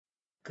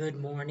Good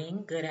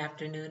morning, good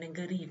afternoon, and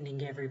good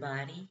evening,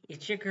 everybody.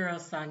 It's your girl,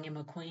 Sonia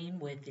McQueen,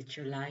 with It's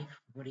Your Life.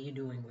 What are you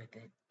doing with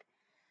it?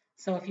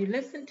 So, if you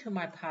listen to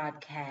my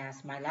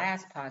podcast, my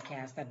last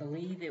podcast, I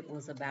believe it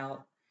was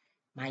about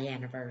my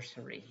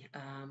anniversary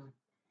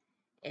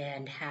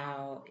and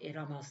how it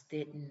almost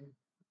didn't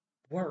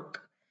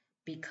work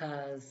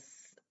because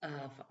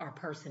of our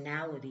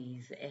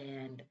personalities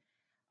and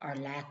our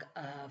lack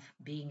of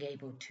being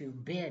able to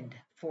bend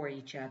for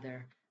each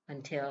other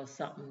until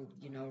something,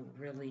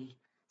 really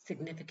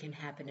significant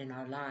happened in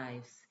our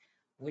lives,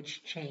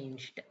 which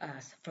changed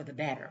us for the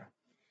better.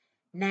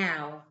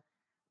 Now,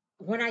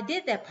 when I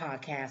did that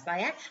podcast, I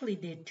actually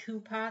did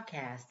two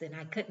podcasts, and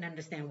I couldn't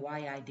understand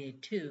why I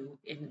did two,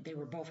 and they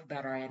were both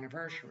about our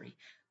anniversary.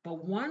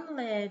 But one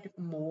led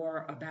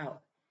more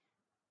about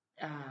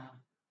uh,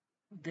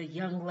 the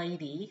young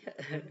lady,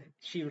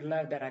 she would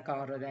love that I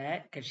called her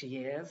that because she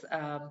is,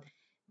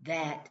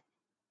 that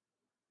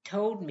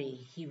told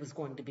me he was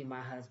going to be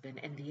my husband,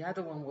 and the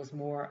other one was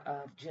more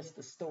of just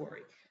a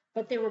story.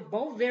 But they were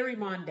both very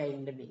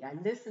mundane to me. I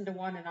listened to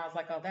one and I was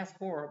like, oh, that's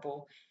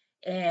horrible.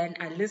 And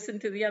I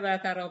listened to the other, I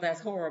thought, oh, that's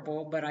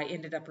horrible. But I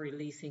ended up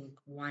releasing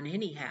one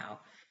anyhow.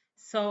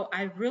 So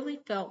I really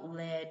felt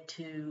led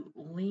to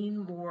lean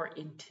more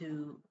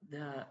into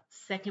the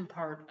second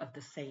part of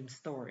the same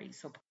story.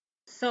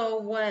 So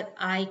what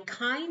I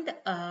kind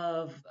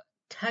of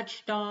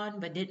touched on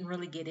but didn't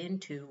really get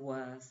into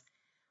was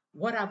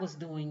what I was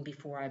doing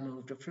before I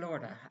moved to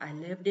Florida. I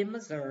lived in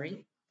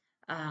Missouri.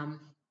 Um,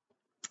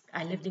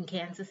 I lived in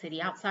Kansas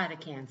City, outside of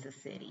Kansas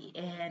City,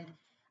 and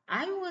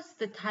I was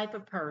the type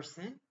of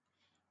person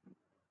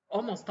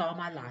almost all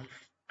my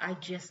life. I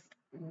just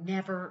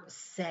never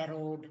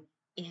settled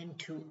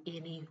into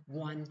any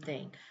one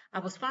thing. I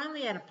was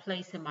finally at a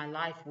place in my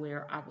life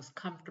where I was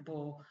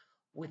comfortable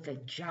with a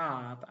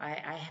job.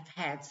 I have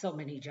had so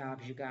many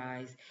jobs, you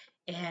guys,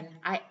 and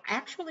I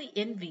actually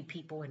envy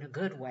people in a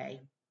good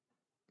way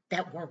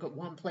that work at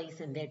one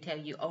place and they tell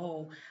you,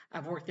 oh,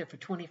 I've worked there for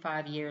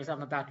 25 years.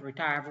 I'm about to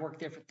retire. I've worked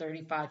there for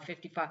 35,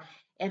 55.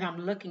 And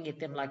I'm looking at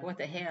them like, what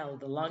the hell?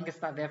 The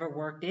longest I've ever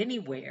worked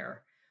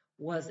anywhere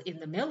was in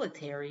the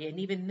military. And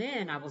even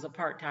then, I was a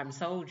part time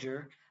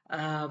soldier.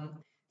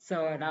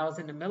 And I was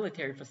in the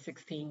military for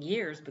 16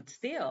 years, but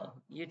still,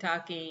 you're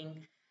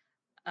talking,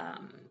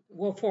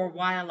 well, for a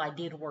while, I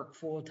did work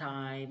full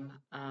time,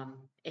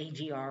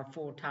 AGR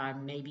full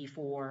time, maybe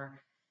for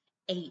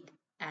 8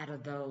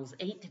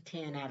 to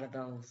 10 out of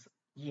those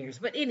years.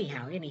 But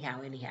anyhow,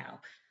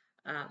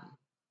 um,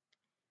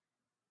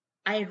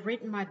 I had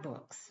written my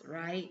books,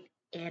 right?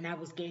 And I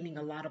was gaining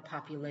a lot of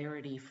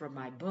popularity from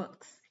my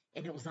books.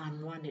 And it was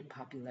unwanted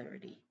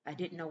popularity. I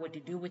didn't know what to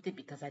do with it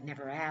because I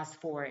never asked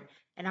for it.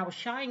 And I was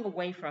shying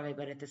away from it,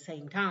 but at the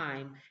same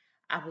time,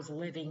 I was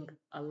living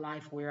a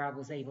life where I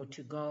was able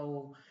to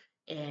go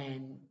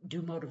and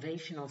do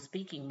motivational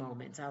speaking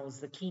moments. I was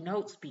the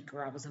keynote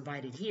speaker. I was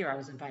invited here, I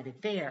was invited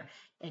there.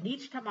 And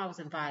each time I was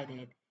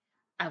invited,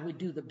 I would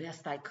do the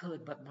best I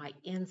could, but my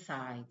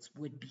insides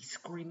would be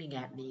screaming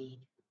at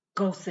me,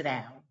 go sit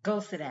down, go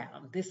sit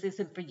down. This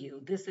isn't for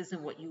you. This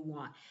isn't what you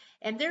want.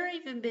 And there have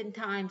even been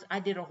times I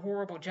did a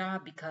horrible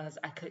job because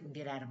I couldn't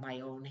get out of my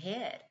own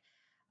head.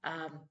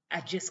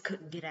 I just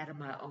couldn't get out of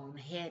my own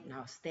head. And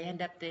I'll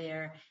stand up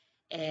there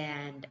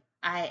and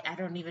I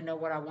don't even know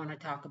what I want to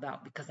talk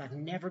about because I've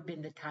never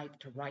been the type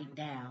to write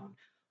down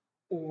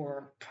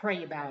or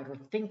pray about or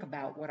think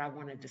about what I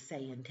wanted to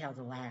say until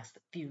the last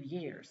few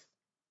years.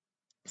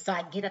 So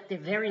I'd get up there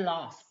very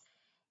lost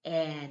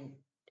and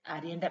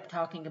I'd end up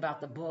talking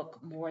about the book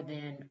more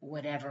than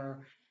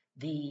whatever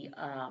the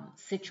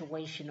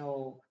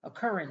situational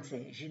occurrence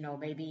is.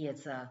 Maybe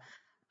it's a,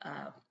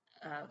 a,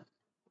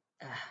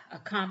 a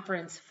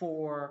conference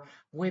for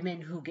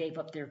women who gave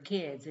up their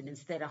kids. And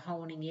instead of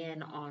honing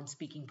in on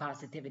speaking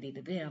positivity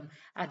to them,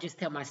 I just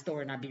tell my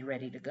story and I'd be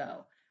ready to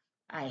go.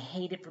 I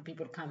hated for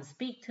people to come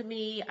speak to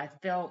me. I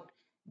felt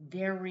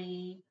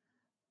very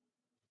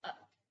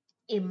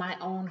in my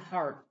own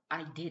heart,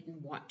 I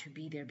didn't want to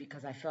be there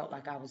because I felt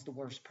like I was the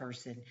worst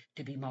person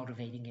to be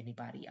motivating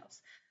anybody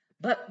else.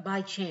 But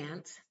by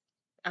chance,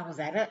 I was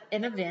at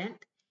an event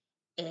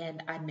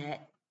and I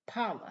met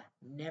Paula.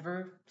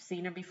 Never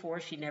seen her before.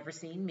 She never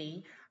seen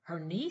me. Her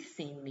niece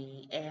seen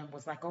me and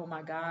was like, oh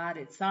my God,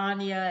 it's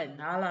Sonia and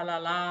la la la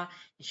la.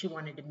 And she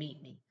wanted to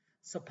meet me.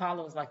 So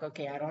Paula was like,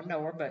 okay, I don't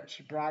know her, but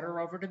she brought her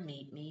over to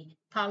meet me.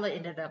 Paula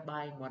ended up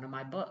buying one of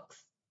my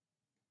books.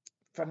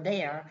 From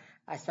there,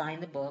 I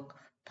signed the book.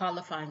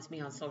 Paula finds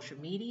me on social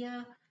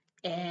media,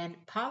 and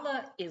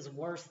Paula is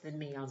worse than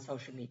me on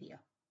social media.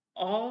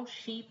 All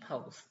she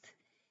posts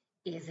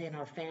is in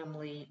our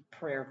family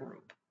prayer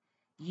group.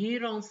 You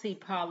don't see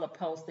Paula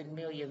posting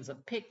millions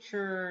of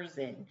pictures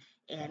and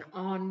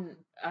on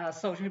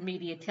social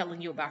media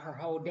telling you about her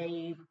whole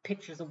day,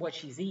 pictures of what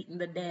she's eaten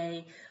the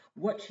day,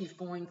 what she's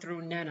going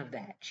through. None of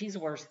that. She's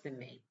worse than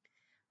me.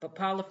 But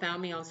Paula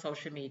found me on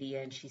social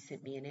media and she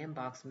sent me an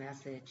inbox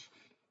message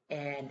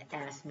and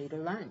asked me to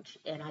lunch,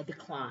 and I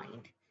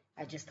declined.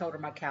 I just told her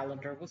my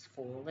calendar was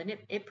full, and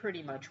it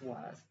pretty much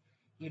was.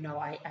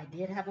 I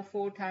did have a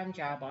full-time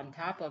job on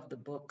top of the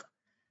book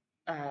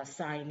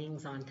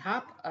signings, on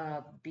top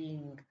of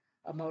being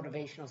a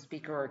motivational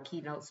speaker or a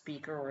keynote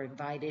speaker or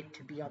invited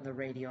to be on the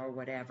radio or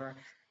whatever.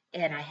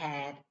 And I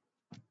had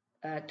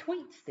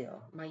Tweet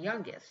still, my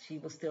youngest. She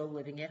was still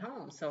living at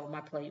home, so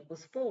my plate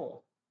was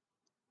full.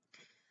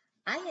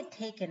 I had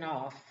taken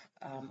off,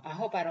 I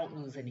hope I don't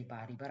lose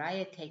anybody, but I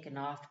had taken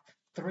off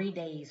 3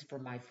 days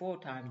from my full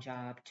time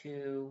job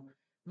to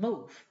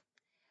move.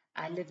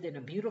 I lived in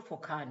a beautiful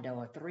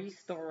condo, a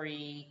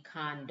 3-story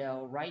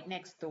condo right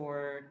next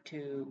door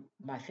to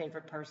my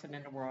favorite person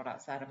in the world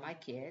outside of my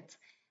kids,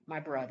 my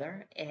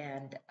brother.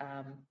 And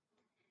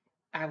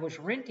I was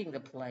renting the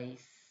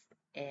place,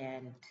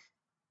 and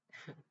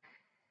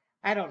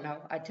I don't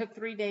know. I took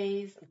 3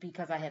 days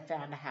because I had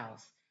found a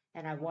house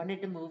and I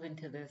wanted to move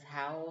into this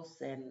house,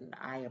 and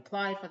I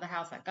applied for the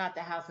house. I got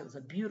the house. It was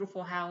a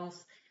beautiful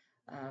house,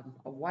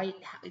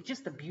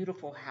 just a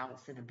beautiful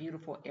house in a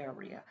beautiful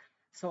area.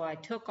 So I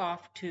took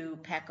off to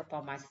pack up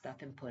all my stuff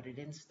and put it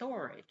in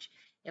storage.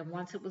 And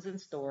once it was in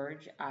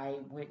storage, I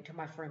went to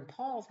my friend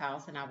Paul's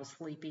house and I was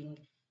sleeping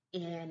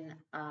in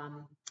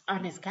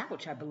on his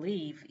couch, I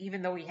believe.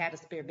 Even though he had a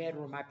spare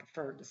bedroom, I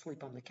preferred to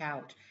sleep on the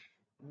couch.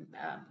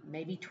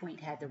 Maybe Tweet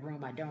had the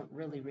room. I don't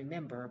really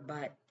remember.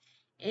 But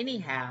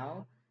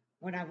anyhow,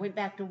 when I went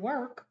back to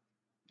work,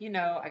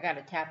 I got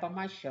a tap on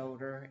my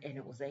shoulder and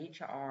it was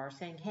HR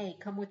saying, "Hey,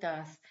 come with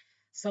us."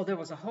 So there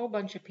was a whole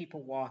bunch of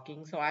people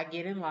walking. So I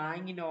get in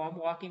line, I'm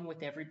walking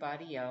with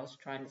everybody else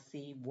trying to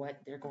see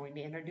what they're going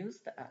to introduce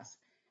to us.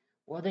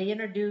 Well, they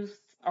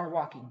introduced our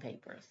walking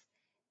papers.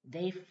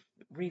 They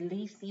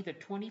released either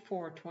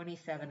 24 or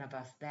 27 of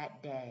us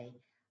that day,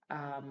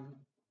 um,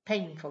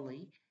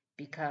 painfully,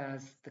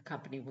 because the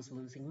company was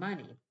losing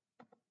money.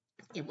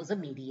 It was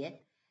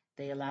immediate.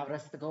 They allowed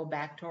us to go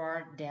back to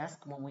our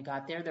desk. When we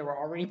got there were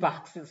already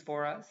boxes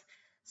for us.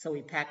 So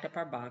we packed up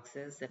our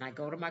boxes and I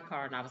go to my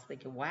car and I was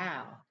thinking,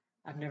 wow,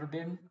 I've never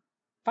been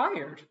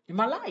fired in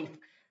my life.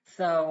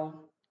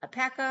 So I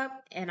pack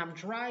up and I'm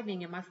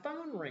driving and my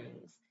phone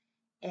rings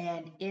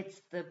and it's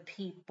the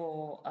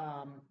people,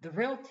 the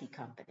realty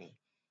company.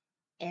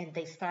 And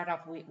they start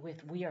off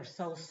with "We are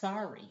so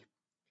sorry."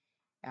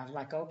 I was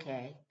like,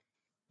 okay.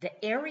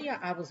 The area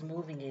I was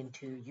moving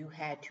into, you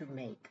had to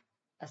make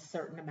a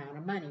certain amount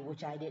of money,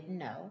 which I didn't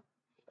know.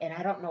 And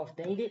I don't know if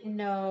they didn't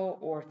know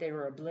or if they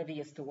were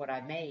oblivious to what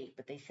I made,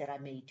 but they said I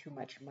made too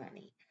much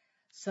money.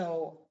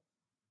 So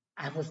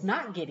I was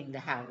not getting the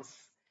house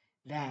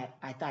that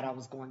I thought I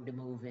was going to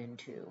move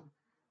into.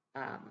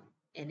 Um,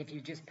 and if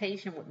you're just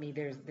patient with me,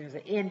 there's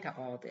an end to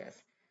all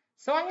this.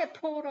 So I had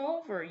pulled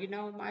over,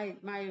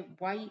 my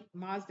white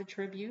Mazda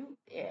Tribute,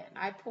 and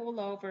I pull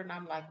over and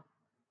I'm like,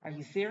 "Are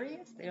you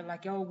serious?" They're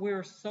like, "Oh,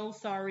 we're so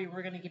sorry.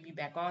 We're gonna give you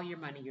back all your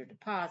money, your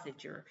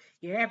deposit, your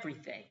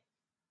everything.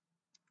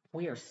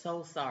 We are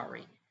so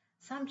sorry."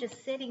 So I'm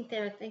just sitting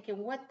there thinking,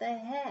 what the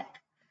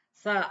heck?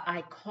 So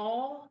I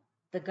call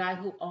the guy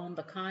who owned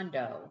the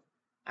condo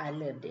I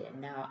lived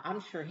in. Now,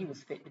 I'm sure he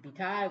was fit to be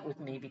tied with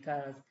me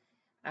because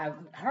I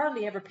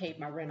hardly ever paid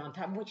my rent on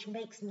time, which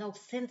makes no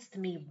sense to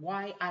me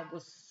why I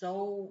was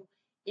so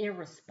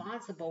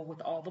irresponsible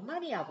with all the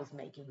money I was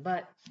making.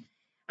 But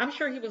I'm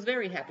sure he was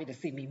very happy to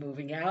see me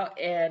moving out.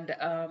 And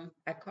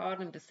I called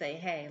him to say,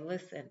 "Hey,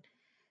 listen,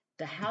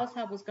 the house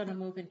I was going to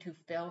move into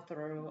fell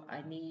through.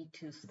 I need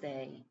to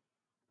stay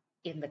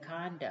in the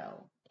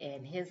condo."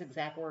 And his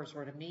exact words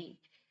were to me,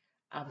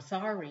 "I'm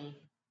sorry,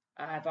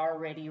 I've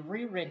already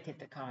re-rented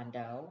the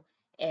condo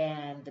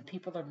and the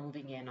people are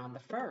moving in on the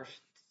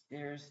first.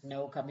 There's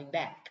no coming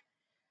back."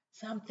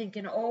 So I'm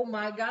thinking, oh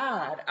my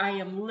God, I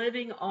am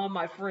living on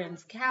my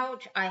friend's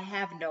couch. I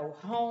have no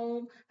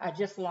home. I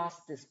just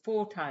lost this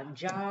full-time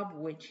job,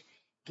 which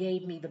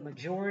gave me the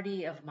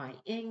majority of my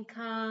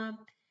income.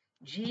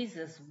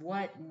 Jesus,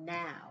 what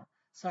now?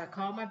 So I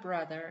call my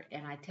brother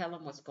and I tell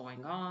him what's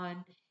going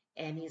on.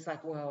 And he's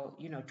like, "Well,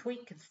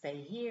 Tweet can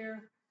stay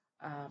here.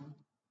 Um,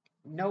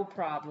 no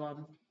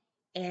problem."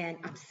 And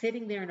I'm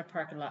sitting there in the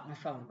parking lot, my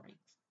phone rings.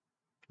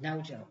 No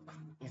joke.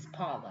 It's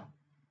Paula,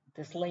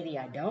 this lady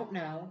I don't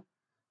know,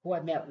 who I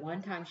met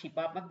one time. She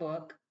bought my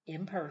book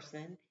in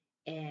person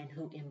and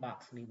who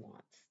inboxed me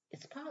once.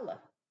 It's Paula.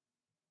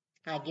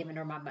 I'd given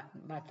her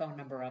my phone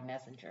number on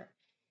Messenger.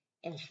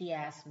 And she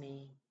asked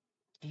me,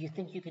 "Do you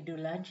think you could do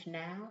lunch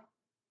now?"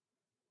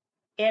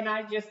 And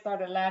I just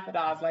started laughing.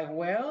 I was like,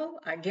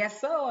 "Well, I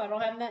guess so. I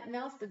don't have nothing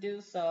else to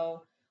do."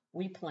 So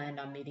we planned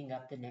on meeting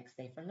up the next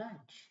day for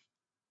lunch.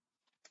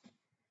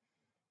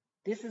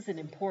 This is an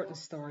important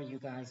story, you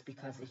guys,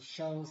 because it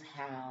shows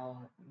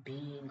how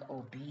being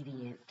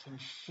obedient can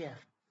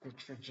shift the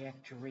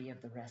trajectory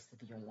of the rest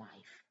of your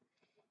life.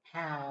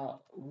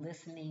 How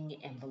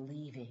listening and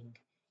believing,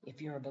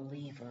 if you're a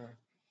believer,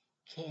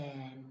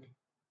 can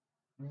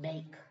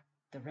make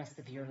the rest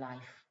of your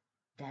life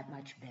that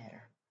much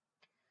better.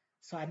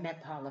 So I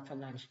met Paula for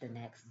lunch the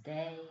next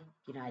day.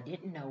 I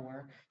didn't know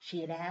her.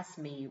 She had asked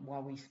me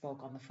while we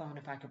spoke on the phone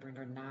if I could bring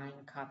her 9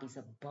 copies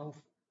of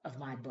both of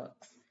my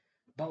books.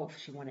 Both.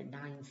 She wanted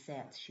 9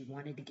 sets. She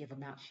wanted to give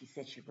them out. She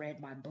said she read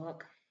my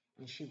book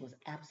and she was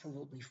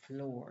absolutely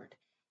floored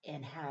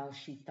in how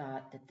she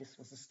thought that this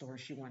was a story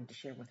she wanted to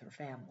share with her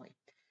family.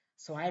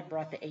 So I had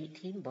brought the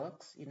 18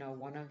 books,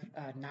 one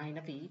of nine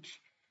of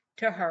each,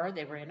 to her.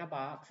 They were in a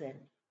box, and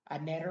I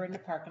met her in the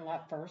parking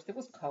lot first. It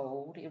was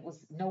cold. It was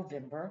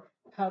November.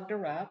 Hugged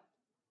her up.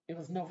 It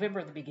was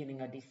November, the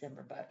beginning of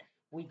December, but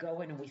we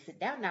go in and we sit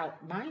down. Now,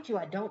 mind you,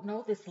 I don't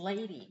know this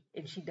lady,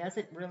 and she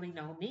doesn't really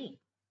know me.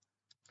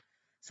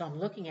 So I'm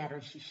looking at her,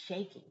 and she's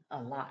shaking a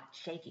lot,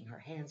 shaking. Her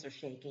hands are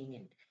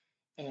shaking,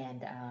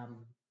 and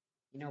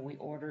we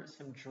ordered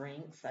some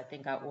drinks. I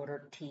think I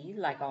ordered tea,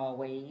 like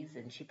always,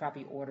 and she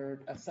probably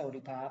ordered a soda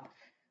pop.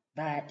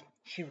 But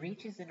she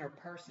reaches in her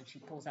purse and she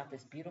pulls out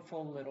this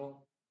beautiful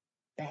little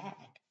bag.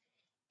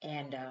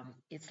 And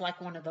it's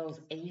like one of those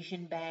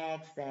Asian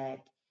bags that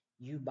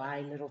you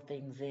buy little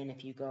things in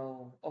if you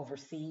go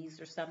overseas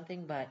or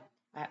something. But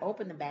I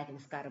opened the bag and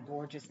it's got a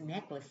gorgeous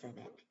necklace in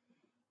it.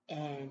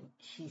 And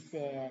she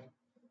said,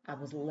 I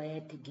was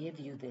led to give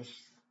you this.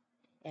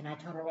 And I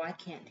told her, well, I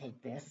can't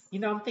take this.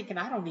 I'm thinking,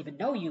 I don't even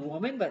know you,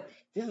 woman, but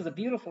this is a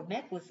beautiful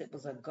necklace. It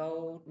was a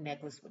gold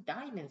necklace with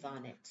diamonds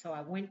on it. So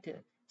I went to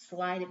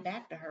slide it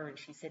back to her, and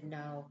she said,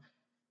 no,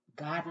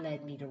 God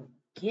led me to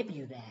give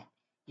you that.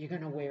 You're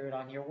going to wear it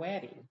on your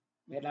wedding.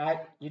 And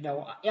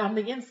on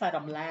the inside,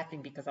 I'm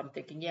laughing because I'm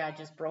thinking, yeah, I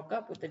just broke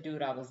up with the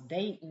dude I was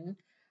dating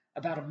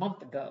about a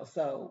month ago.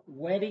 So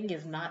wedding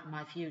is not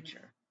my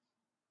future.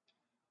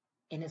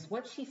 And it's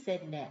what she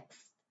said next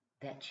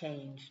that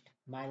changed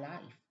my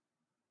life.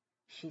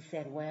 She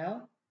said,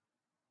 well,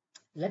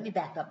 let me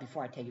back up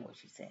before I tell you what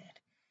she said.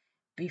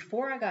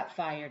 Before I got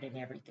fired and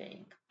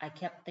everything, I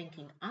kept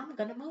thinking, I'm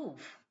going to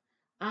move.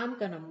 I'm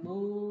going to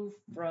move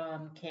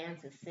from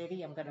Kansas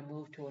City. I'm going to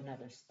move to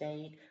another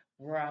state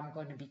where I'm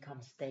going to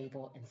become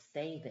stable and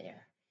stay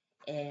there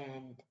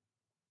and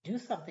do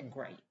something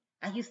great.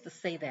 I used to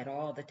say that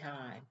all the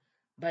time,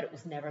 but it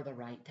was never the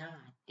right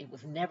time. It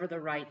was never the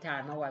right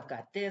time. Oh, I've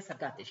got this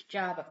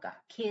job, I've got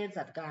kids,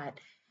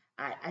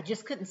 I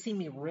just couldn't see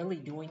me really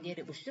doing it.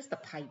 It was just a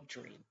pipe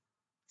dream.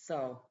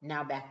 So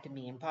now back to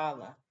me and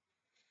Paula.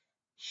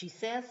 She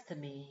says to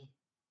me,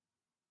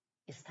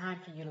 it's time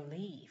for you to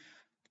leave.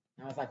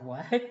 And I was like,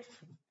 what?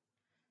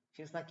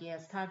 She was like, yeah,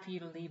 it's time for you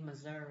to leave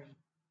Missouri.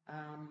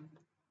 Um,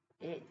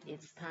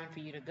 it's time for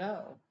you to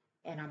go.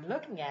 And I'm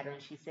looking at her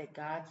and she said,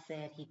 God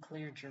said he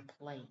cleared your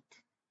plate.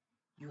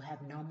 You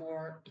have no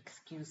more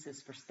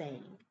excuses for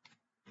staying.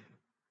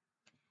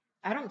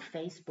 I don't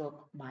Facebook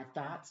my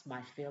thoughts,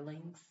 my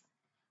feelings,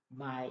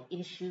 my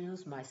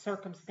issues, my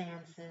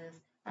circumstances.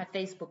 I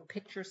Facebook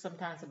pictures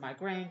sometimes of my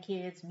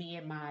grandkids, me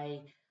and my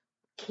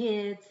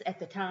kids at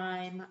the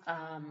time.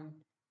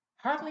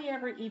 Hardly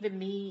ever even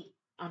me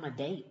on a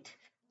date.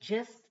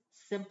 Just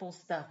simple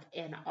stuff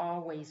and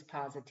always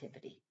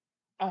positivity.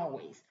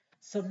 Always.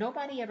 So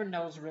nobody ever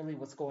knows really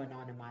what's going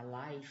on in my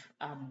life.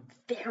 I'm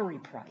very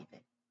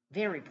private.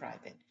 Very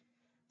private.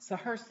 So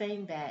her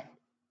saying that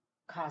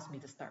caused me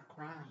to start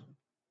crying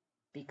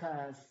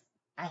because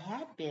I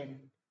had been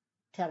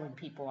telling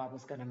people I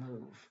was going to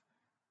move,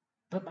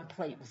 but my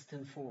plate was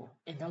too full.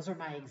 And those are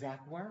my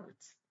exact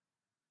words.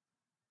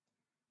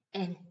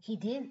 And he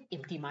did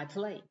empty my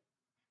plate.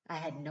 I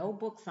had no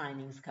book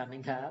signings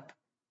coming up.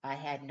 I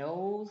had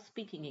no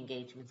speaking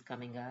engagements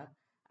coming up.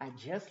 I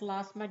just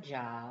lost my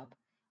job.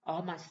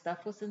 All my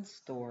stuff was in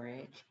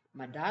storage.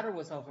 My daughter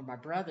was over my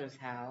brother's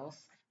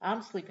house.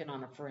 I'm sleeping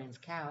on a friend's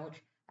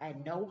couch. I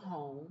had no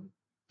home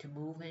to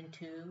move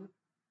into.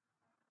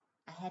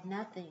 I had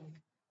nothing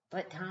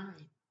but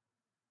time.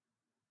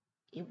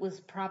 It was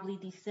probably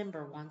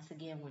December once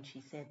again when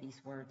she said these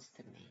words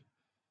to me.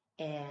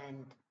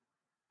 And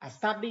I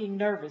stopped being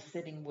nervous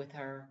sitting with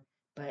her,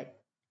 but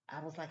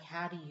I was like,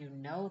 how do you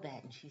know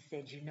that? And she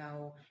said,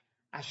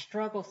 I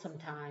struggle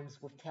sometimes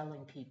with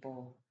telling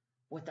people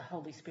what the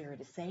Holy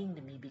Spirit is saying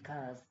to me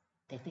because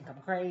they think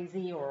I'm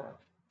crazy or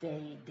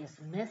they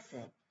dismiss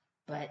it.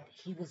 But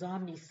he was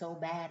on me so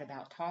bad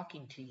about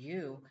talking to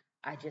you,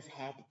 I just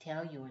had to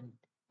tell you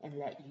and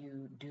let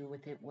you do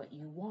with it what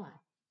you want.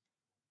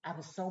 I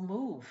was so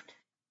moved.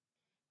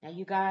 Now,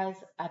 you guys,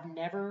 I've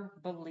never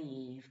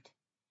believed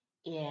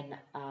in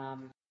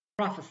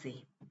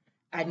prophecy.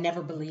 I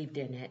never believed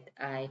in it.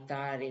 I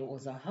thought it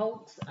was a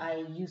hoax.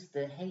 I used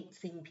to hate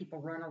seeing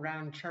people run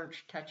around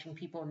church touching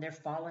people and they're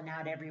falling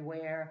out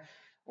everywhere.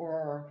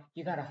 Or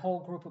you got a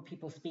whole group of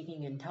people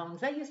speaking in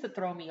tongues. That used to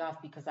throw me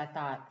off because I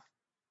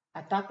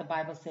thought the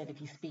Bible said if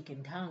you speak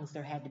in tongues,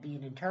 there had to be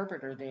an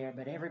interpreter there,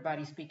 but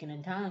everybody's speaking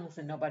in tongues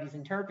and nobody's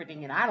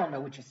interpreting, and I don't know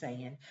what you're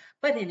saying.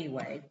 But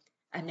anyway,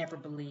 I never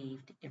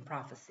believed in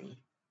prophecy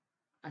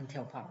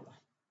until Paula.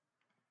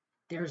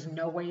 There's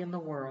no way in the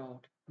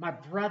world. My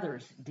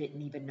brothers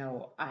didn't even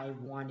know I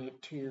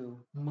wanted to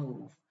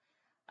move.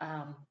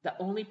 The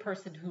only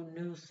person who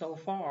knew so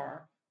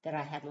far that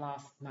I had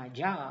lost my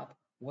job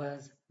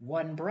was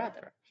one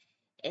brother.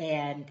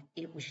 And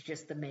it was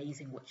just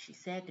amazing what she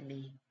said to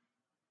me.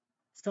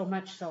 So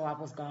much so I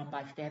was gone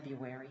by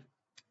February.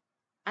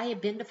 I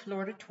had been to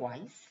Florida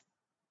twice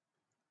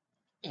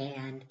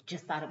and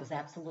just thought it was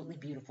absolutely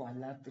beautiful. I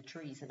loved the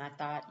trees. And I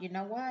thought, you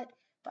know what?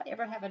 If I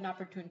ever have an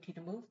opportunity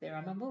to move there,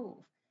 I'm going to move.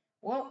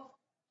 Well,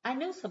 I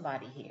knew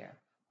somebody here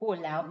who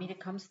allowed me to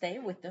come stay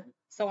with them.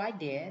 So I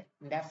did.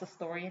 And that's a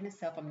story in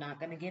itself I'm not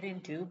going to get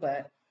into,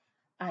 but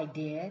I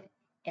did.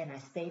 And I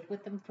stayed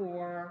with them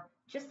for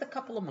just a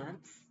couple of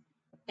months.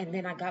 And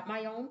then I got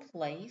my own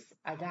place.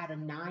 I got a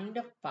 9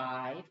 to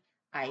 5.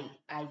 I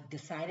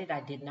decided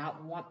I did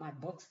not want my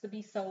books to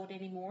be sold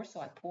anymore, so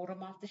I pulled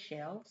them off the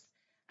shelves.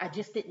 I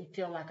just didn't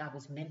feel like I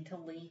was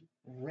mentally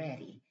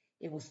ready.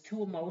 It was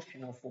too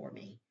emotional for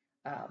me.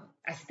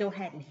 I still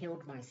hadn't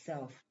healed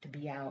myself to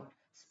be out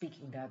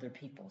speaking to other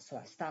people. So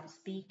I stopped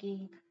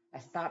speaking. I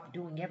stopped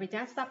doing everything.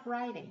 I stopped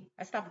writing.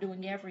 I stopped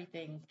doing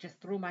everything.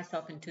 Just threw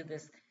myself into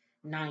this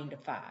 9 to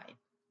 5.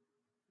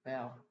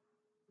 Well,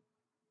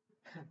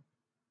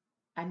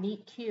 I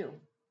meet Q,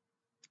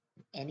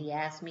 and he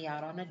asked me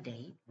out on a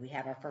date. We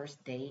had our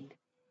first date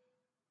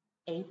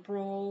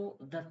April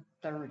the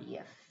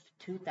 30th,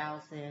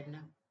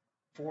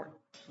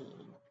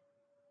 2014.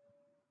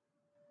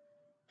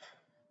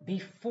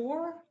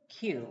 Before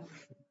Q,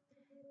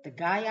 the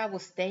guy I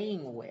was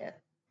staying with,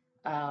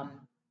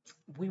 um,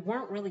 we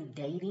weren't really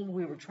dating.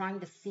 We were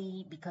trying to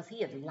see because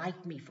he had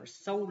liked me for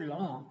so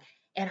long,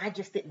 and I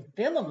just didn't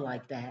feel him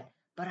like that.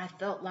 But I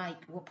felt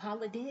like, well,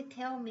 Paula did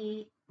tell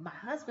me my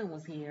husband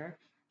was here.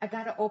 I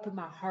got to open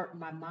my heart and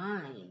my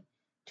mind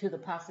to the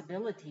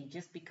possibility.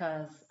 Just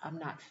because I'm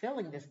not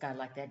feeling this guy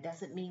like that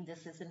doesn't mean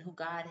this isn't who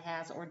God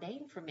has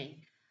ordained for me.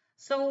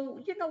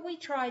 So, we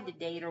tried to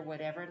date or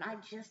whatever, and I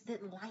just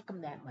didn't like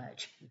him that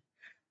much.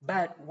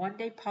 But one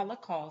day Paula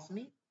calls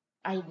me.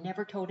 I had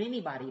never told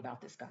anybody about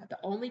this guy. The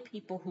only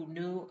people who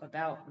knew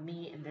about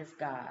me and this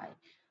guy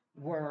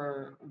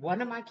were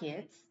one of my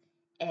kids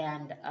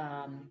and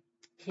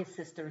his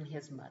sister and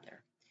his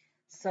mother.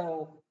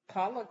 So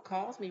Paula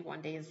calls me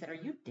one day and said, "Are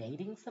you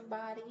dating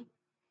somebody?"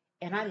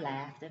 And I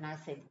laughed and I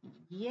said,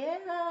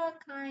 "Yeah,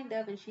 kind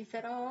of." And she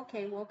said, "Oh,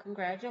 okay, well,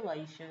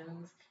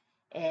 congratulations."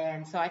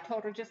 And so I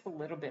told her just a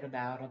little bit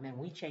about him, and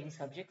we changed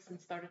subjects and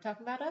started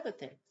talking about other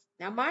things.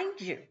 Now, mind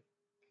you,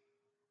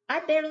 I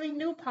barely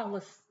knew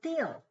Paula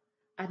still.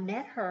 I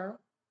met her.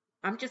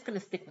 I'm just going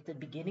to stick with the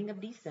beginning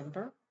of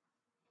December.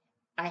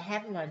 I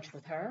had lunch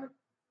with her.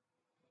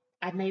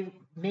 I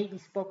maybe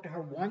spoke to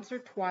her once or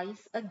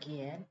twice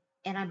again,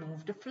 and I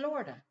moved to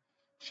Florida.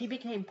 She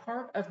became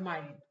part of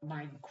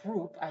my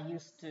group. I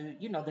used to,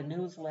 the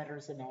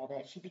newsletters and all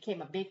that. She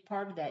became a big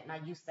part of that, and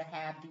I used to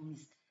have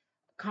these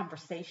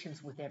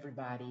conversations with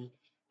everybody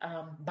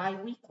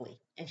bi-weekly,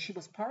 and she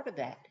was part of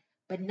that.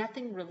 But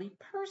nothing really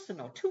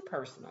personal, too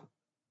personal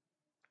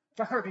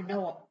for her to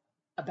know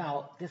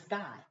about this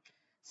guy.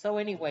 So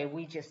anyway,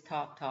 we just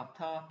talk,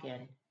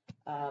 and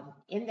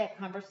in that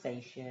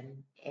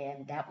conversation,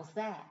 and that was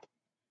that.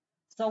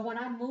 So when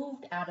I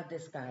moved out of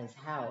this guy's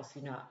house,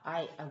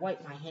 I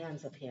wiped my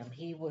hands of him.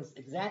 He was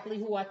exactly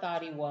who I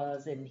thought he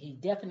was, and he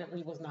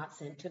definitely was not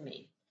sent to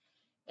me.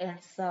 And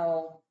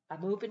so I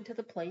move into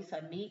the place.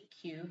 I meet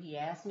Q. He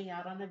asked me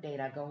out on a date.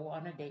 I go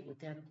on a date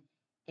with him,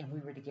 and we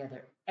were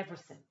together ever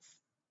since.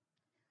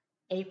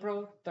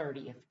 April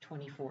 30th,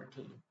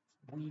 2014.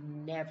 We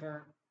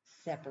never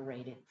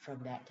separated from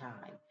that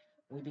time.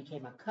 We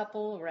became a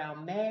couple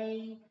around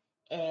May,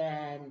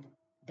 and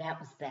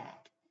that was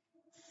that.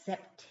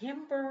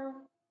 September,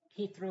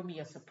 he threw me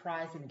a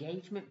surprise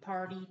engagement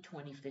party.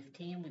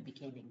 2015, we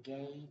became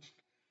engaged,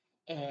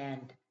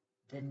 and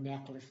the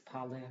necklace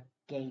Paula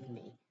gave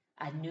me.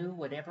 I knew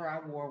whatever I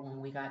wore when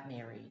we got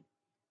married,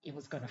 it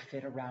was going to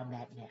fit around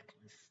that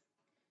necklace.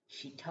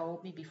 She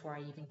told me before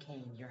I even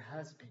came, your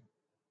husband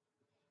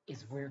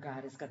is where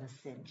God is going to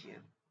send you.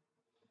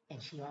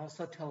 And she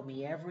also told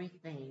me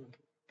everything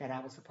that I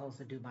was supposed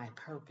to do. My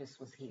purpose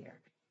was here.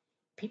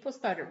 People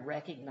started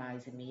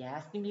recognizing me,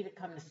 asking me to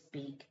come to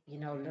speak,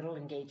 little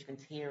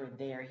engagements here and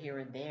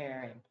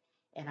there.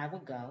 And I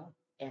would go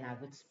and I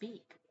would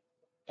speak.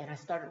 And I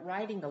started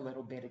writing a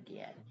little bit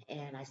again.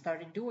 And I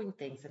started doing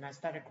things and I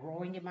started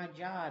growing in my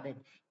job and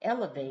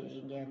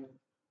elevating and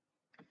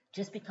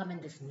just becoming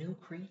this new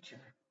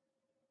creature.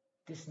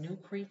 This new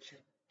creature.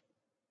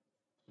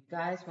 You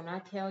guys, when I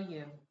tell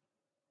you,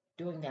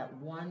 doing that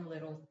one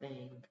little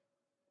thing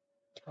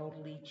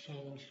totally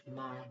changed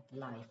my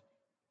life.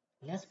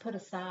 Let's put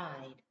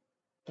aside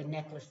the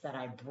necklace that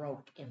I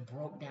broke and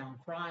broke down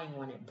crying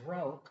when it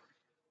broke.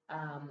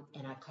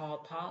 And I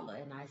called Paula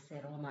and I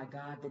said, "Oh my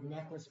God, the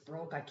necklace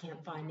broke. I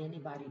can't find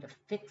anybody to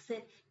fix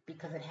it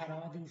because it had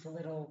all these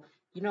little,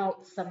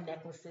 some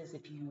necklaces,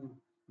 if you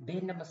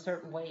bend them a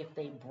certain way, if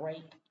they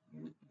break,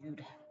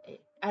 you'd,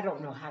 I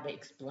don't know how to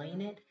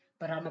explain it,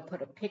 but I'm going to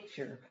put a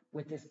picture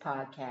with this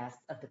podcast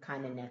of the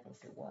kind of necklace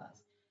it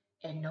was.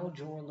 And no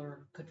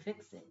jeweler could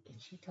fix it. And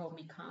she told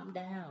me, calm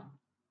down.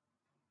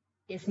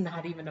 It's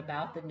not even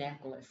about the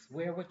necklace.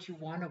 Wear what you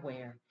want to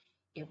wear.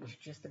 It was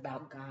just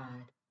about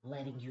God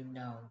letting you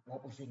know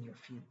what was in your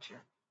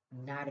future,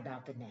 not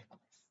about the necklace.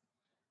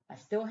 I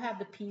still have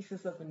the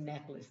pieces of the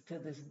necklace to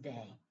this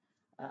day,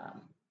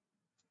 um,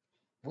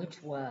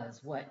 which was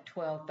what,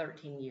 12,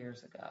 13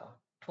 years ago,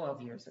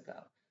 12 years ago.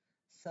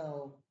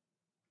 So,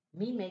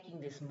 me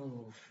making this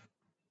move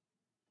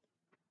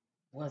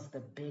was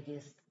the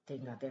biggest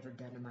thing I've ever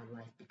done in my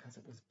life because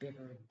it was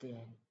bigger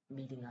than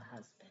meeting a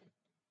husband.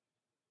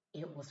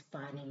 It was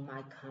finding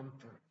my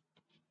comfort.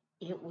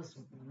 It was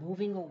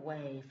moving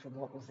away from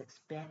what was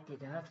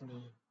expected of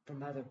me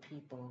from other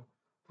people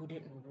who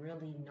didn't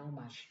really know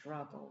my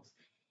struggles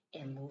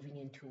and moving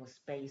into a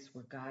space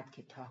where God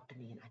could talk to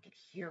me and I could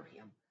hear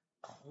him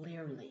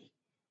clearly.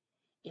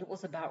 It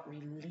was about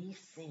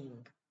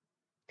releasing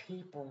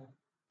people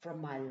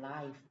from my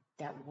life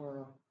that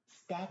were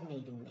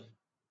stagnating me.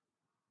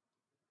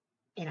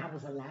 And I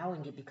was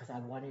allowing it because I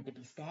wanted to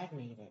be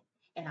stagnated.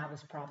 And I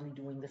was probably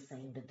doing the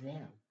same to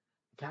them.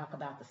 Talk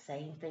about the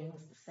same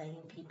things, the same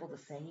people, the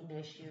same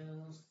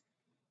issues.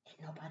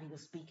 And nobody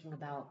was speaking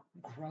about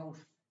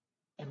growth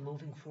and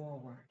moving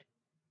forward.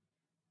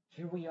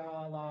 Here we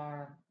all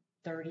are,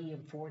 30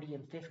 and 40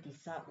 and 50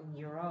 something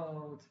year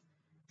olds,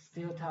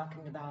 still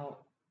talking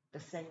about the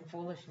same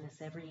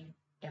foolishness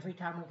every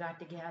time we got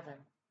together.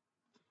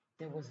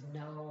 There was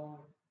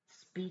no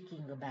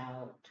speaking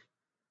about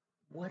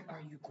what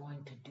are you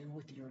going to do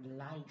with your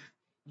life?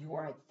 You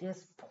are at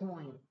this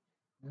point.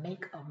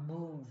 Make a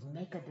move,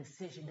 make a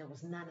decision. There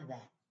was none of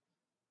that.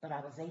 But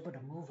I was able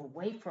to move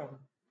away from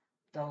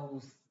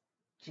those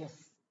just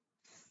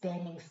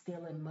standing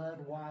still in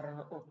mud,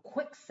 water, or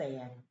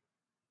quicksand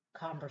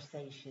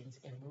conversations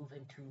and move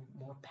into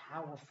more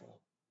powerful,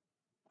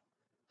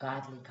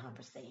 godly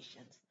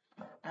conversations.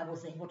 I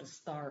was able to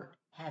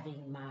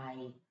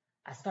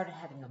I started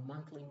having a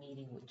monthly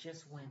meeting with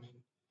just women.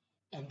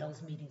 And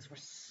those meetings were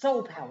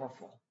so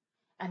powerful.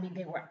 I mean,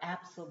 they were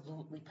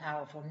absolutely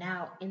powerful.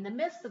 Now, in the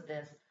midst of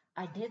this,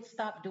 I did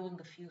stop doing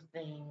a few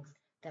things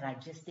that I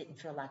just didn't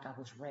feel like I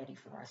was ready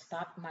for. I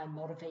stopped my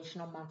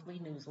motivational monthly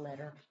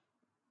newsletter,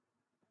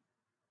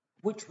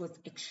 which was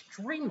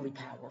extremely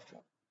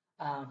powerful.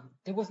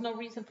 There was no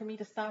reason for me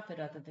to stop it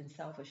other than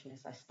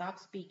selfishness. I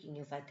stopped speaking,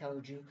 as I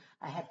told you.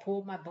 I had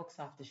pulled my books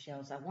off the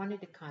shelves. I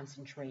wanted to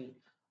concentrate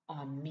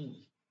on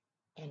me.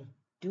 And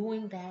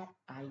doing that,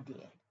 I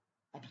did.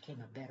 I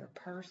became a better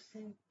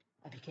person.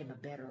 I became a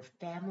better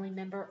family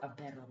member, a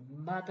better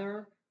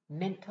mother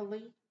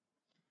mentally,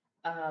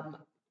 um,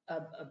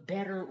 a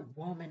better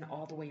woman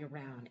all the way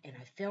around. And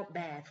I felt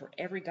bad for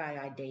every guy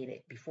I dated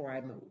before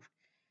I moved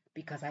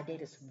because I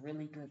dated some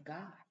really good guys.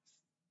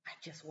 I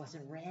just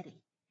wasn't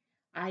ready.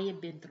 I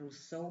had been through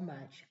so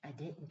much, I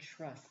didn't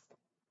trust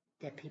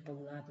that people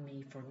loved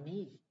me for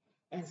me.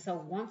 And so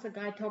once a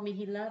guy told me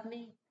he loved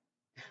me,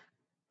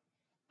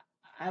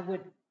 I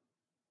would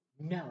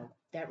know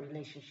that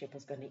relationship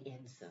was going to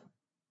end soon.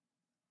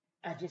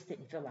 I just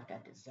didn't feel like I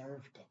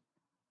deserved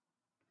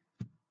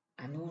it.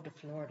 I moved to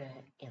Florida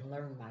and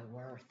learned my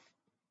worth,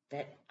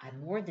 that I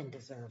more than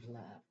deserve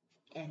love.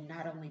 And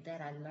not only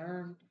that, I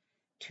learned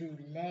to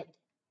let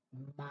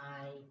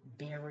my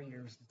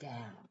barriers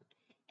down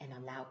and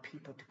allow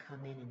people to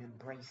come in and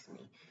embrace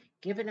me.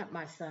 Giving up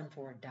my son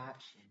for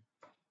adoption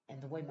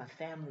and the way my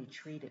family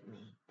treated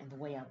me and the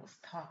way I was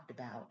talked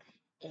about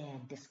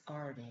and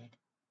discarded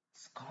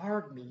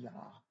scarred me,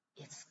 y'all.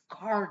 It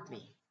scarred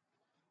me.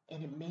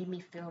 And it made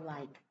me feel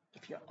like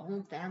if your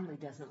own family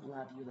doesn't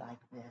love you like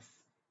this,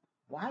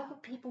 why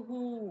would people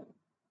who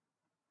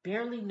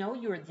barely know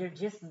you or they're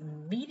just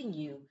meeting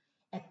you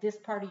at this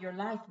part of your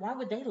life, why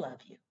would they love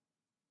you?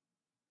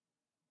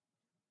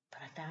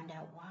 But I found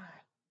out why.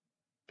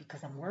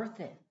 Because I'm worth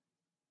it.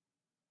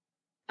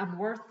 I'm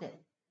worth it.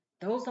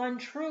 Those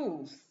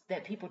untruths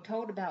that people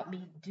told about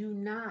me do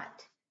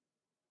not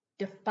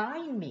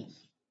define me.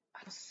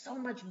 I'm so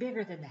much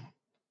bigger than that.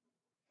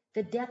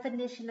 The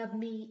definition of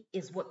me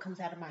is what comes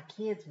out of my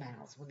kids'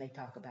 mouths when they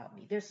talk about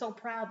me. They're so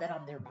proud that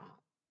I'm their mom.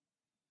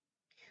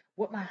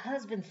 What my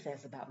husband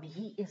says about me,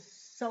 he is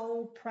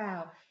so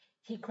proud.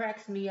 He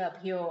cracks me up.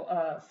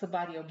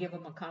 Somebody will give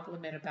him a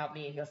compliment about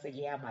me and he'll say,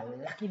 yeah, I'm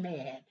a lucky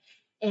man.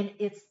 And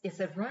it's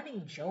a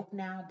running joke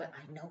now, but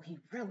I know he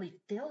really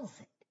feels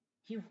it.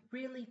 He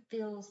really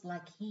feels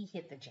like he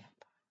hit the jackpot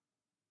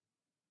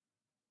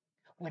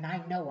when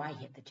I know I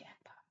hit the jackpot.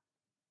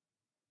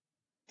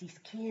 These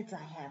kids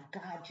I have,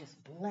 God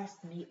just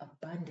blessed me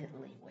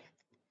abundantly with.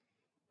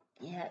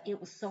 Yeah, it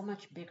was so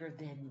much bigger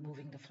than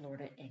moving to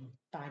Florida and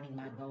finding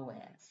my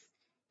Boaz.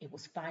 It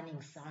was finding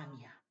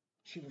Sonia.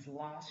 She was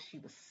lost. She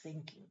was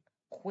sinking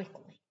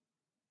quickly.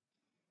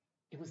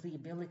 It was the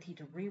ability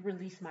to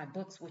re-release my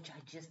books, which I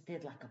just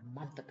did like a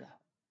month ago.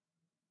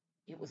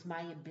 It was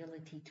my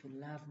ability to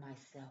love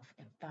myself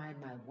and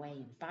find my way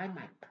and find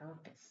my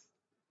purpose.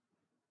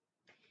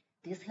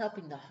 This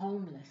helping the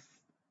homeless,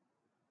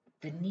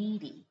 the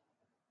needy,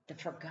 the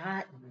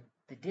forgotten,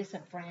 the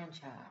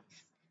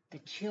disenfranchised, the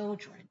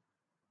children,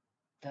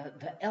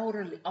 the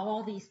elderly,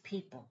 all these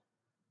people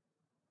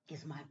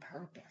is my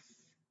purpose.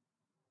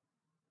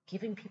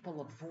 Giving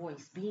people a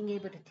voice, being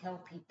able to tell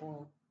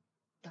people,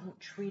 don't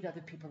treat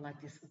other people like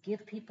this.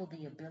 Give people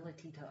the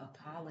ability to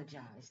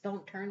apologize.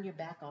 Don't turn your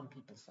back on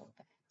people so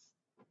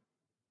fast.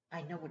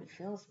 I know what it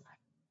feels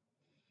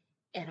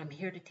like. And I'm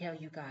here to tell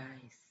you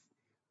guys,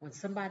 when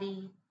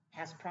somebody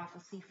has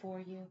prophecy for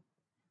you,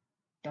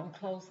 Don't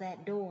close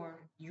that door.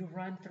 You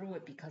run through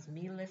it, because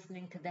me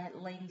listening to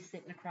that lady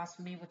sitting across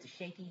from me with the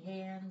shaky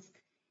hands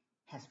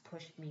has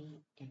pushed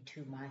me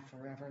into my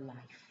forever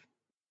life.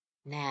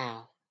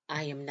 Now,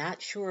 I am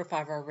not sure if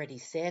I've already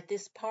said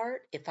this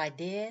part. If I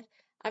did,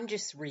 I'm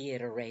just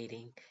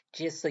reiterating,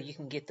 just so you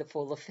can get the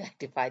full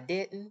effect. If I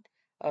didn't,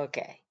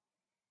 okay.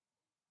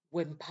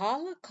 When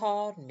Paula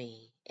called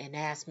me and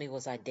asked me,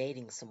 was I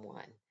dating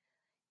someone?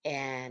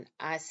 And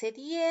I said,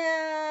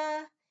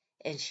 yeah.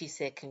 And she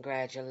said,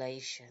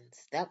 congratulations.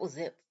 That was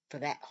it for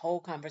that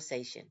whole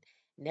conversation.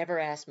 Never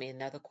asked me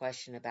another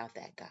question about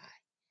that guy.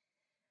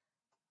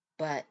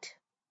 But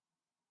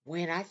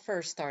when I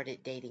first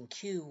started dating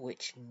Q,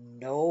 which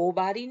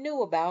nobody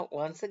knew about,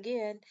 once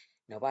again,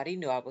 nobody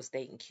knew I was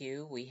dating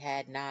Q. We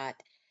had not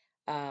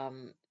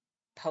um,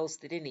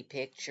 posted any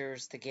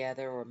pictures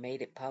together or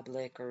made it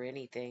public or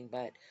anything,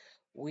 but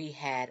we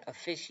had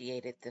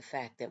officiated the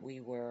fact that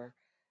we were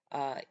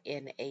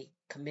in a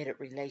committed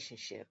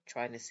relationship,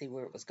 trying to see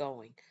where it was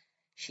going.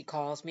 She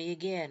calls me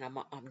again.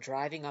 I'm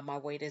driving on my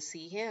way to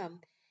see him,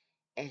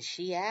 and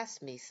she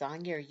asked me,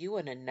 Sonia, are you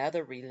in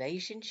another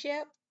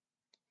relationship?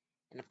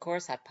 And of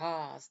course, I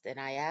paused and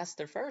I asked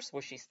her first,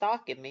 was she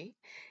stalking me?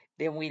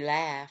 Then we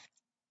laughed.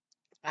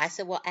 I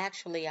said, well,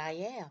 actually, I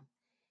am.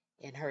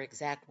 And her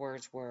exact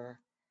words were,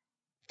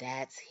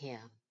 that's him.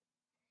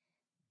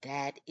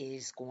 That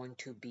is going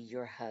to be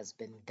your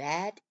husband.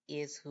 That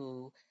is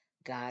who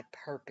God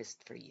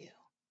purposed for you.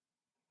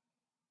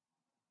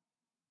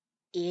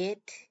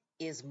 It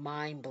is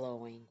mind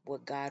blowing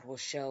what God will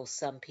show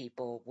some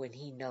people when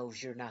He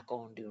knows you're not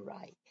going to do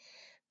right.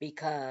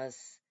 Because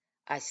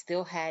I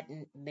still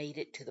hadn't made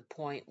it to the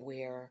point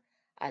where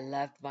I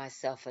loved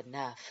myself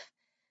enough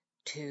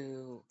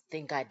to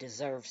think I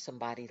deserved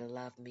somebody to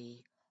love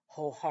me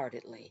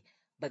wholeheartedly.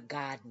 But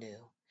God knew.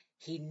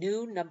 He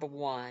knew, number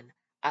one,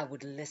 I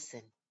would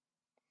listen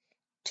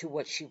to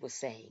what she was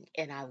saying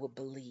and I would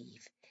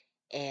believe.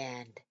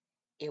 And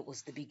it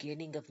was the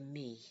beginning of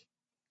me.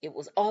 It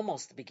was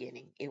almost the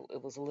beginning. It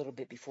was a little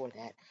bit before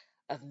that,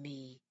 of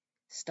me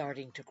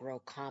starting to grow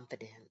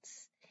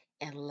confidence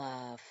and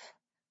love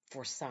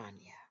for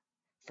Sonia,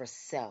 for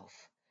self,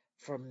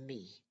 for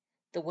me,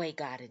 the way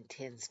God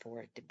intends for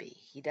it to be.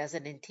 He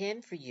doesn't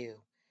intend for you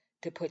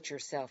to put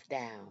yourself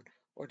down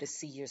or to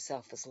see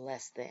yourself as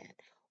less than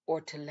or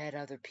to let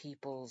other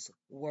people's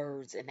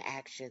words and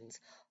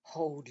actions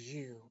hold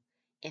you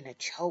in a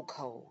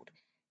chokehold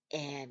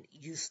and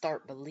you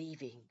start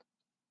believing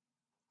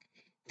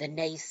the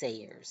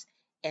naysayers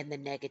and the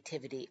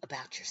negativity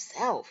about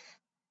yourself.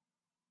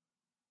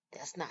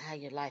 That's not how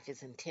your life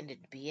is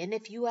intended to be. And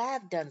if you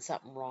have done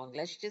something wrong,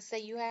 let's just say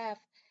you have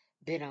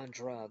been on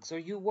drugs, or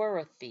you were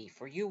a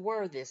thief, or you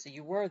were this, or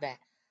you were that.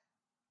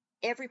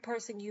 Every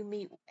person you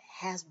meet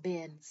has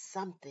been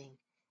something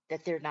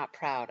that they're not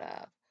proud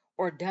of,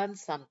 or done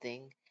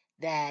something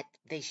that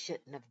they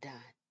shouldn't have done.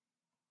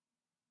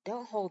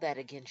 Don't hold that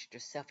against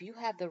yourself. You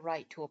have the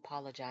right to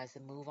apologize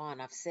and move on.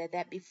 I've said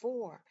that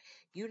before.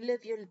 You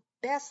live your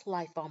best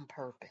life on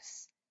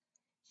purpose.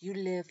 You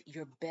live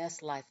your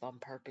best life on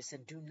purpose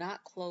and do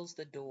not close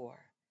the door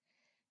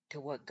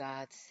to what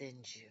God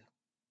sends you.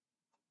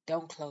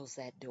 Don't close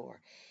that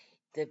door.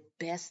 The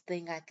best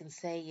thing I can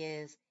say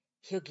is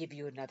He'll give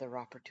you another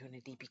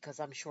opportunity, because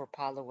I'm sure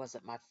Paula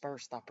wasn't my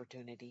first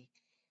opportunity.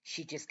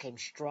 She just came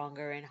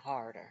stronger and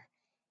harder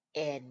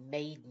and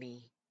made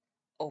me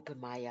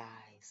open my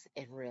eyes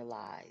and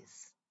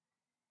realize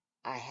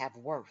I have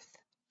worth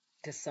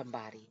to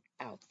somebody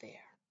out there.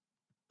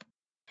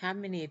 How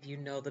many of you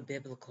know the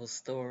biblical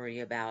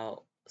story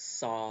about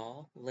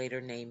Saul, later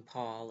named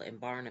Paul, and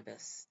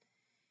Barnabas?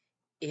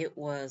 It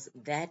was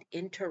that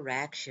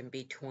interaction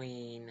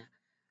between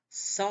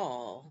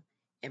Saul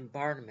and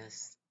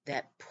Barnabas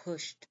that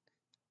pushed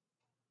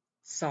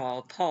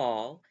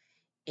Paul,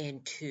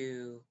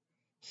 into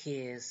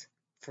his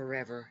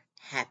forever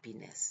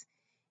happiness.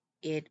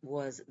 It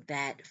was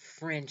that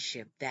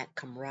friendship, that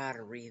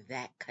camaraderie,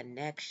 that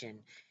connection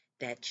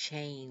that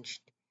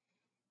changed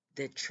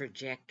the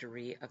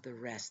trajectory of the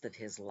rest of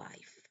his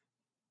life.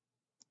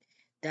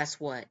 That's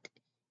what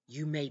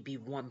you may be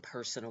one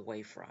person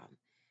away from.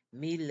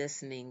 Me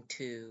listening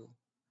to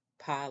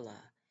Paula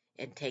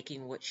and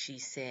taking what she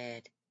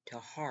said to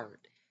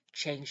heart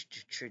changed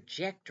the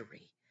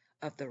trajectory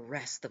of the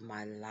rest of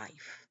my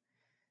life.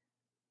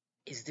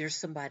 Is there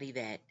somebody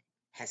that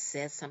has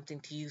said something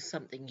to you,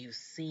 something you've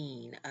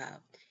seen?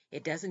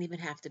 It doesn't even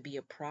have to be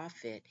a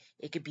prophet.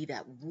 It could be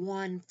that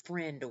one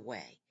friend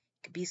away.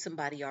 It could be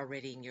somebody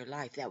already in your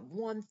life, that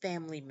one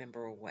family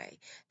member away,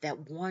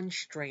 that one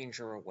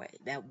stranger away,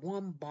 that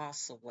one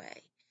boss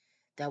away,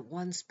 that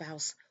one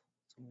spouse,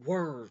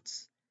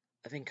 words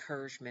of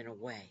encouragement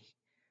away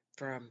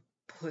from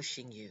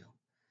pushing you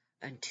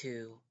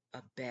into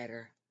a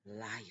better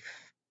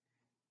life.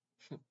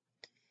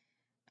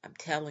 I'm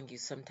telling you,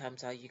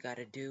 sometimes all you got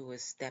to do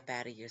is step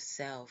out of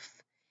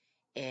yourself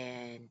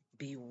and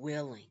be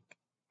willing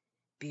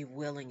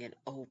and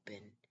open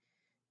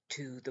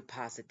to the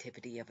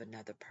positivity of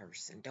another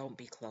person. Don't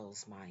be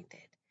closed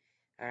minded.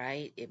 All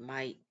right. It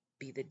might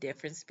be the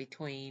difference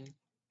between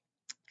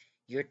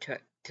your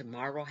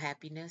tomorrow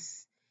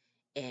happiness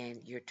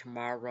and your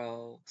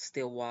tomorrow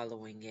still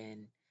wallowing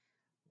in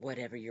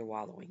whatever you're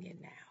wallowing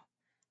in now.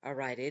 All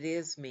right, it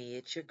is me.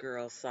 It's your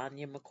girl,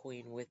 Sonia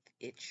McQueen, with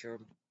It's Your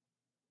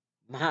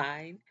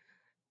Mind,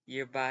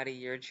 Your Body,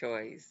 Your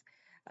Choice.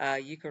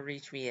 You can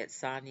reach me at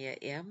Sonia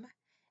M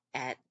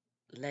at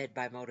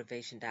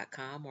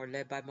ledbymotivation.com or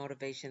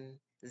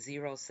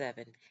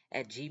ledbymotivation07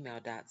 at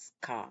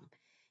gmail.com.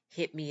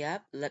 Hit me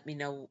up. Let me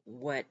know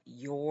what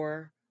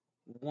your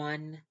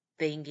one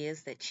thing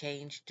is that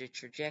changed the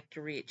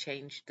trajectory, it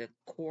changed the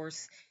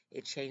course,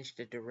 it changed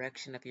the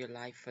direction of your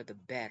life for the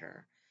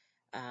better.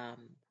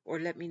 Or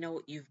let me know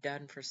what you've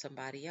done for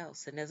somebody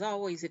else. And as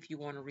always, if you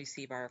want to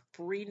receive our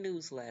free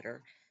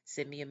newsletter,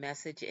 send me a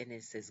message and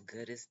it's as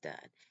good as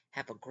done.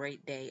 Have a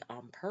great day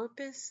on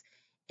purpose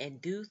and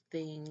do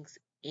things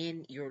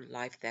in your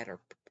life that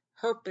are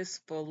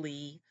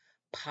purposefully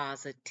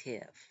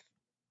positive.